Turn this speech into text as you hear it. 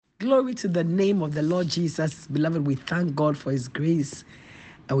Glory to the name of the Lord Jesus. Beloved, we thank God for his grace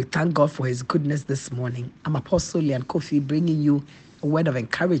and we thank God for his goodness this morning. I'm Apostle LYANNE KOFFI bringing you a word of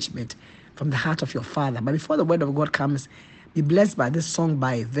encouragement from the heart of your Father. But before the word of God comes, be blessed by this song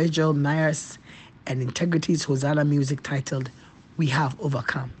by Virgil Myers and Integrity's Hosanna music titled, We Have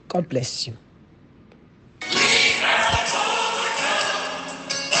Overcome. God bless you.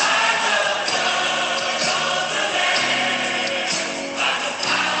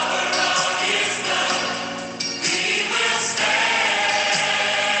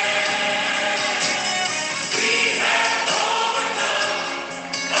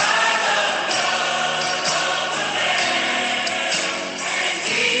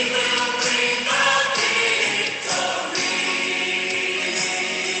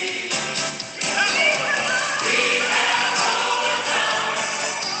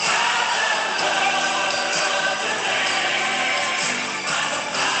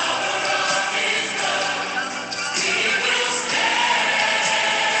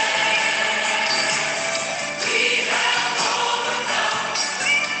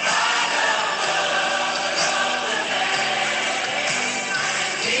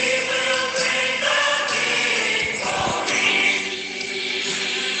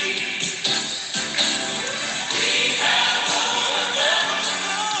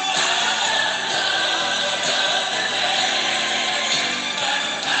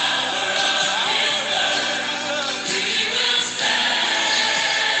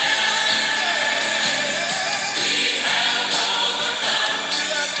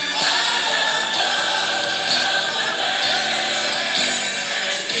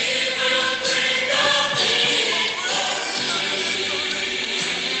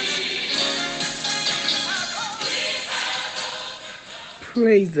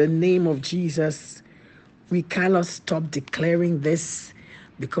 Praise the name of Jesus. We cannot stop declaring this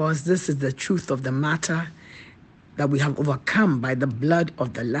because this is the truth of the matter, that we have overcome by the blood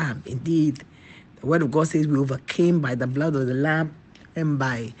of the Lamb. Indeed, the word of God says we overcame by the blood of the Lamb and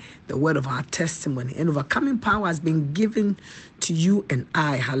by the word of our testimony. And overcoming power has been given to you and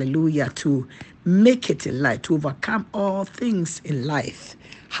I, hallelujah, to make it in life, to overcome all things in life.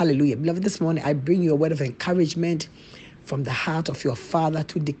 Hallelujah. Beloved, this morning I bring you a word of encouragement from the heart of your Father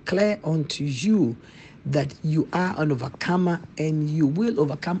to declare unto you that you are an overcomer and you will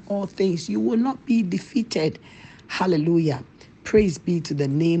overcome all things. You will not be defeated. Hallelujah. Praise be to the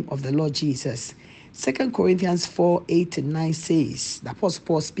name of the Lord Jesus. 2 Corinthians 4:8-9 says, the Apostle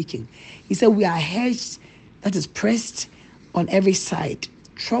Paul speaking, he said, we are hedged, that is pressed on every side,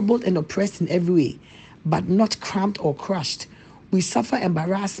 troubled and oppressed in every way, but not cramped or crushed. We suffer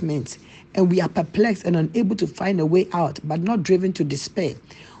embarrassment and we are perplexed and unable to find a way out, but not driven to despair.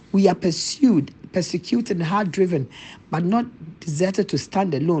 We are pursued, persecuted, and hard driven, but not deserted to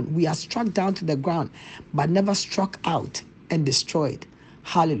stand alone. We are struck down to the ground, but never struck out and destroyed.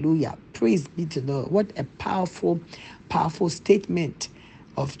 Hallelujah. Praise be to the Lord. What a powerful, powerful statement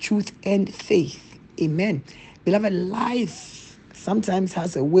of truth and faith. Amen. Beloved, life sometimes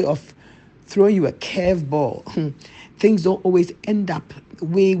has a way of throwing you a curveball. Things don't always end up the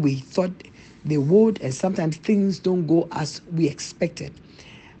way we thought they would, and sometimes things don't go as we expected.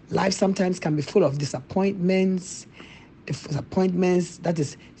 Life sometimes can be full of disappointments, that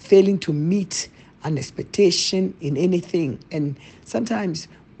is failing to meet an expectation in anything. And sometimes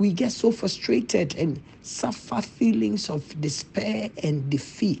we get so frustrated and suffer feelings of despair and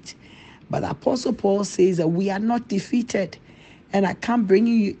defeat. But Apostle Paul says that we are not defeated. And I come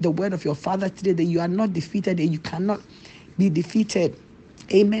bringing you the word of your Father today that you are not defeated and you cannot be defeated.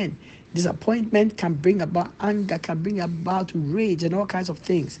 Amen. Disappointment can bring about anger, can bring about rage and all kinds of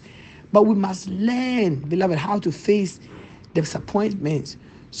things. But we must learn, beloved, how to face disappointments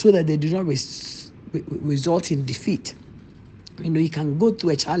so that they do not result in defeat. You can go through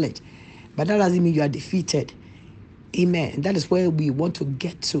a challenge, but that doesn't mean you are defeated. Amen. And that is where we want to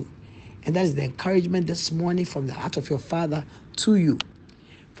get to. And that is the encouragement this morning from the heart of your Father to you.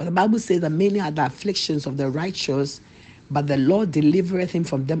 For the Bible says that many are the afflictions of the righteous, but the Lord delivereth him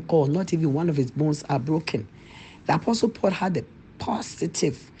from them all. Not even one of his bones are broken. The Apostle Paul had a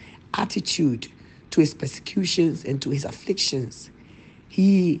positive attitude to his persecutions and to his afflictions.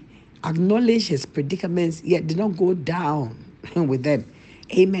 He acknowledged his predicaments, yet did not go down with them.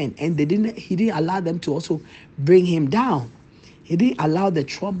 Amen. And he didn't allow them to also bring him down. He didn't allow the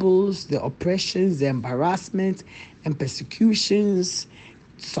troubles, the oppressions, the embarrassments, and persecutions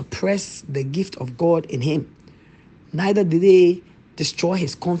suppress the gift of God in him. Neither did they destroy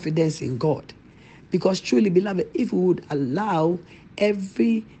his confidence in God. Because truly, beloved, if we would allow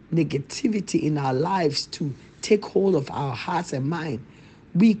every negativity in our lives to take hold of our hearts and mind,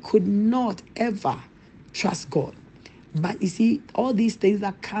 we could not ever trust God. But you see, all these things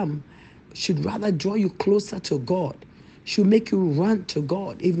that come should rather draw you closer to God, should make you run to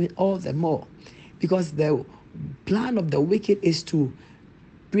God even all the more. Because the plan of the wicked is to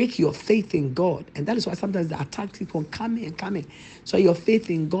break your faith in God. And that is why sometimes the attacks keep on coming and coming. So your faith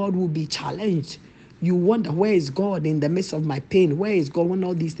in God will be challenged. You wonder, where is God in the midst of my pain? Where is God when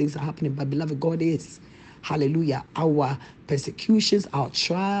all these things are happening? But beloved, God is. Hallelujah. Our persecutions, our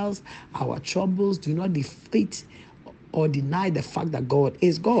trials, our troubles do not defeat or deny the fact that God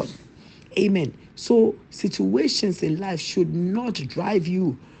is God. Amen. So situations in life should not drive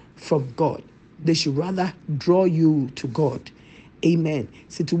you from God. They should rather draw you to God. Amen.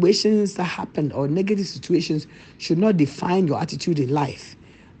 Situations that happen or negative situations should not define your attitude in life.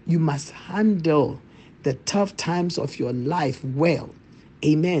 You must handle the tough times of your life well.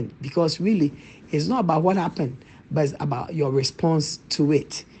 Amen. Because really, it's not about what happened, but it's about your response to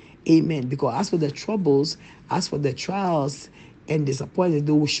it. Amen. Because as for the troubles, as for the trials and disappointments,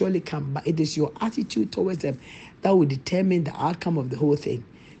 they will surely come. But it is your attitude towards them that will determine the outcome of the whole thing.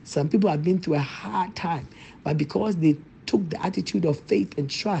 Some people have been through a hard time, but because they took the attitude of faith and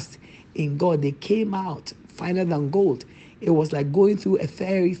trust in God, they came out finer than gold. It was like going through a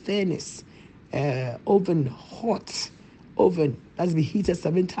fiery furnace, oven hot, oven that's been heated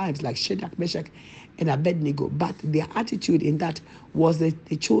 7 times, like Shadrach, Meshach, and Abednego. But their attitude in that was that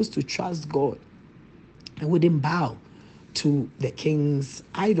they chose to trust God and wouldn't bow to the king's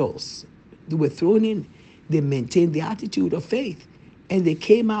idols. They were thrown in. They maintained the attitude of faith. And they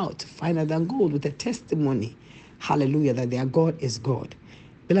came out finer than gold with a testimony, hallelujah, that their God is God.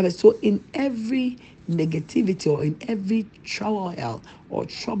 Beloved, so in every negativity or in every trial or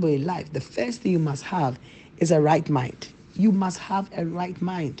trouble in life, the first thing you must have is a right mind. You must have a right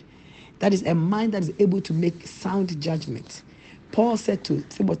mind. That is a mind that is able to make sound judgment. Paul said to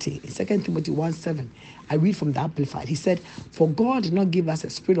Timothy in 2 Timothy 1:7, I read from the Amplified, he said, for God did not give us a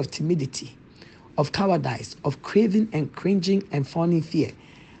spirit of timidity, of cowardice, of craving and cringing and fawning fear,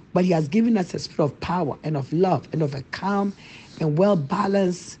 but he has given us a spirit of power and of love and of a calm and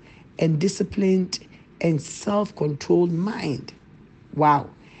well-balanced and disciplined and self-controlled mind. Wow.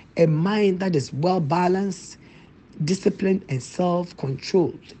 A mind that is well-balanced, disciplined, and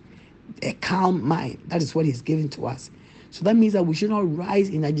self-controlled. A calm mind. That is what he's given to us. So that means that we should not rise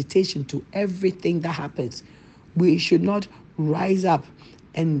in agitation to everything that happens. We should not rise up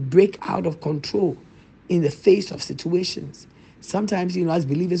and break out of control in the face of situations. Sometimes, as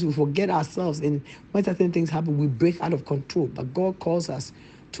believers, we forget ourselves, and when certain things happen, we break out of control. But God calls us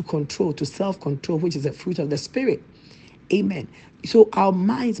to control, to self-control, which is a fruit of the Spirit. Amen. So our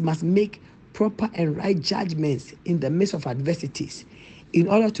minds must make proper and right judgments in the midst of adversities in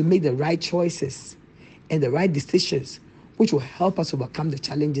order to make the right choices and the right decisions, which will help us overcome the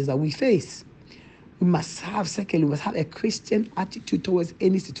challenges that we face. We must have a Christian attitude towards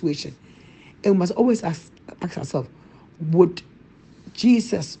any situation. And we must always ask ourselves, would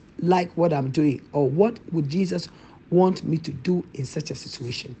Jesus like what I'm doing? Or what would Jesus want me to do in such a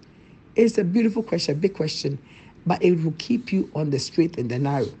situation? It's a beautiful question, a big question, but it will keep you on the straight and the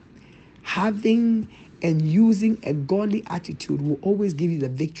narrow. Having and using a godly attitude will always give you the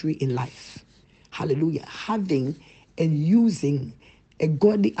victory in life. Hallelujah. Having and using a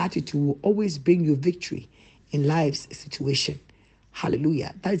godly attitude will always bring you victory in life's situation.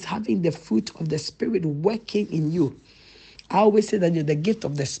 Hallelujah. That is having the fruit of the Spirit working in you. I always say that the gift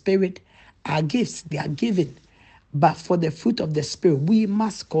of the Spirit are gifts, they are given. But for the fruit of the Spirit, we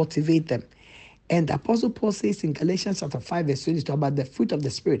must cultivate them. And the Apostle Paul says in Galatians chapter 5, verse 22 about the fruit of the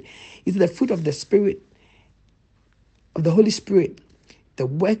Spirit. It's the fruit of the Spirit, of the Holy Spirit. The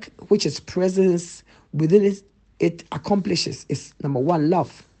work which is presence within it accomplishes is number 1,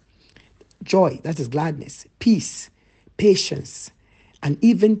 love, joy, that is gladness, peace, patience, and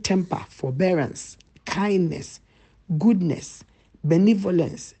even temper, forbearance, kindness, goodness,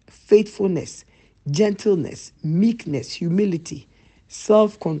 benevolence, faithfulness, gentleness, meekness, humility,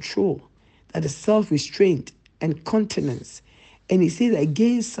 self-control, that is self-restraint, and continence. And he says,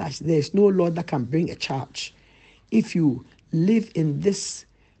 against such, there is no law that can bring a charge. If you live in this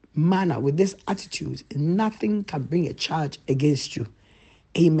manner, with this attitude, nothing can bring a charge against you.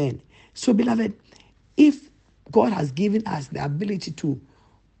 Amen. So, beloved, if God has given us the ability to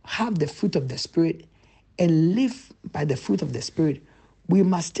have the fruit of the Spirit and live by the fruit of the Spirit, we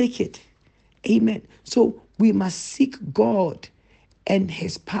must take it. Amen. So we must seek God and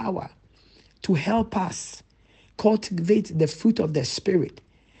his power to help us cultivate the fruit of the Spirit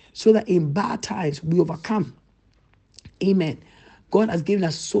so that in bad times we overcome. Amen. God has given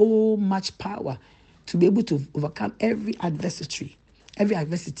us so much power to be able to overcome every adversity, every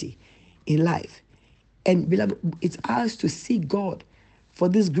adversity in life. And beloved, it's ours to seek God for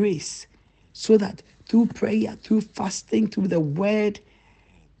this grace so that through prayer, through fasting, through the word,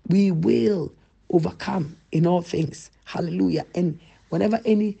 we will overcome in all things. Hallelujah. And whenever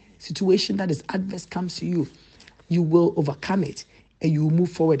any situation that is adverse comes to you, you will overcome it and you will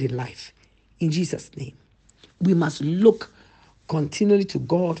move forward in life. In Jesus' name. We must look continually to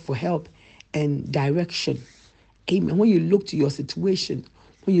God for help and direction. Amen. When you look to your situation,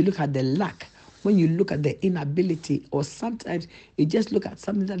 when you look at the lack, when you look at the inability, or sometimes you just look at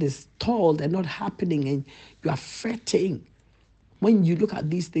something that is stalled and not happening and you are fretting. When you look at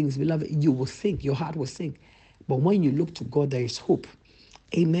these things, beloved, you will sink, your heart will sink. But when you look to God, there is hope.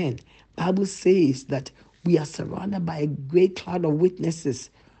 Amen. Bible says that we are surrounded by a great cloud of witnesses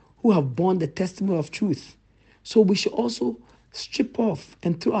who have borne the testimony of truth. So we should also strip off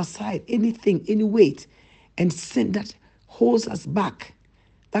and throw aside anything, any weight, and sin that holds us back,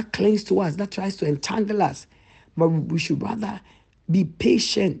 that clings to us, that tries to entangle us. But we should rather be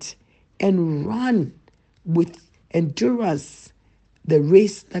patient and run with endurance the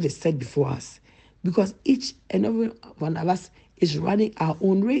race that is set before us. Because each and every one of us is running our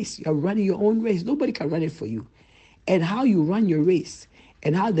own race. You're running your own race. Nobody can run it for you. And how you run your race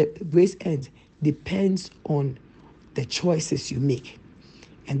and how the race ends depends on the choices you make.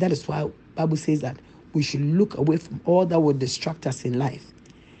 And that is why the Bible says that we should look away from all that will distract us in life.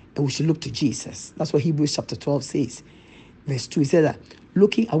 And we should look to Jesus. That's what Hebrews chapter 12 says. Verse 2, it says that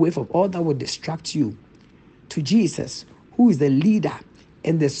looking away from all that will distract you to Jesus, who is the leader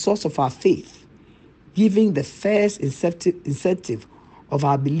and the source of our faith, giving the first incentive of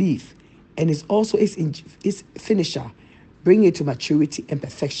our belief, and is also its finisher, bringing it to maturity and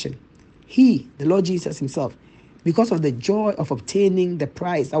perfection. He, the Lord Jesus himself, because of the joy of obtaining the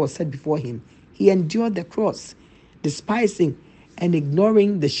prize that was set before him, he endured the cross, despising and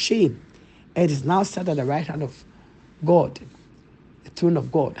ignoring the shame, and is now set at the right hand of God, the throne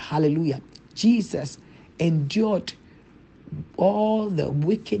of God. Hallelujah. Jesus endured all the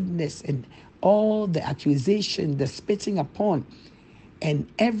wickedness and all the accusation, the spitting upon,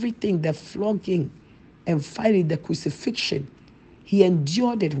 and everything, the flogging and finally the crucifixion. He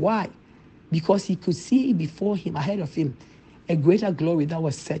endured it. Why? Because he could see before him, ahead of him, a greater glory that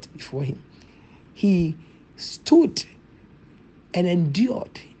was set before him. He stood and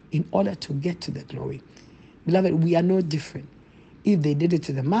endured in order to get to the glory. Beloved, we are no different. If they did it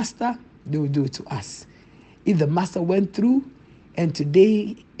to the master, they will do it to us. If the master went through and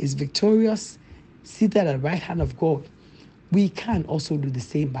today is victorious, seated at the right hand of God, we can also do the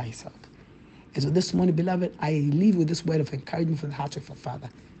same by himself. And so this morning, beloved, I leave with this word of encouragement from the heart of our Father.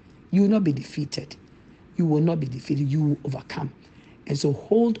 You will not be defeated. You will not be defeated. You will overcome. And so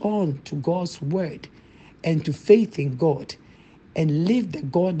hold on to God's word and to faith in God and live the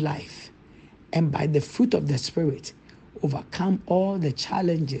God life. And by the fruit of the Spirit, overcome all the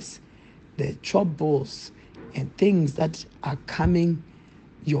challenges, the troubles, and things that are coming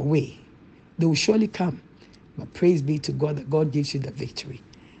your way. They will surely come. But praise be to God that God gives you the victory.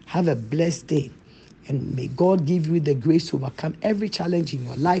 Have a blessed day. And may God give you the grace to overcome every challenge in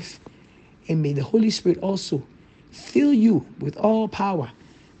your life. And may the Holy Spirit also fill you with all power,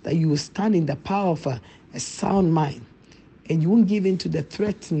 that you will stand in the power of a sound mind. And you won't give in to the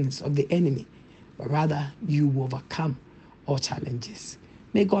threatenings of the enemy, but rather you will overcome all challenges.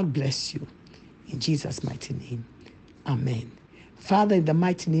 May God bless you. In Jesus' mighty name, amen. Father, in the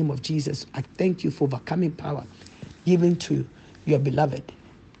mighty name of Jesus, I thank you for overcoming power given to your beloved,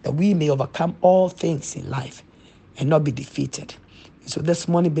 that we may overcome all things in life and not be defeated. So this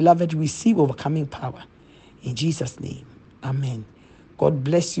morning, beloved, receive overcoming power. In Jesus' name, amen. God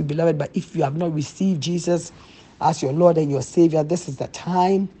bless you, beloved. But if you have not received Jesus as your Lord and your Savior, this is the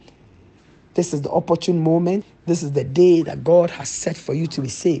time. This is the opportune moment. This is the day that God has set for you to be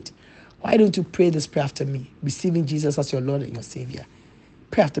saved. Why don't you pray this prayer after me, receiving Jesus as your Lord and your Savior?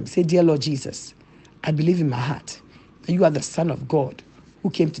 Pray after me. Say, dear Lord Jesus, I believe in my heart that you are the Son of God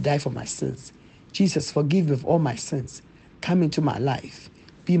who came to die for my sins. Jesus, forgive me of all my sins. Come into my life.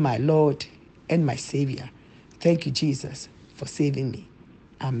 Be my Lord and my Savior. Thank you, Jesus, for saving me.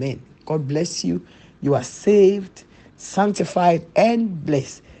 Amen. God bless you. You are saved, sanctified, and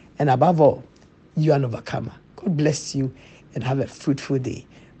blessed. And above all, you are an overcomer. God bless you and have a fruitful day.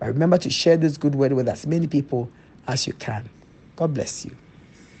 But remember to share this good word with as many people as you can. God bless you.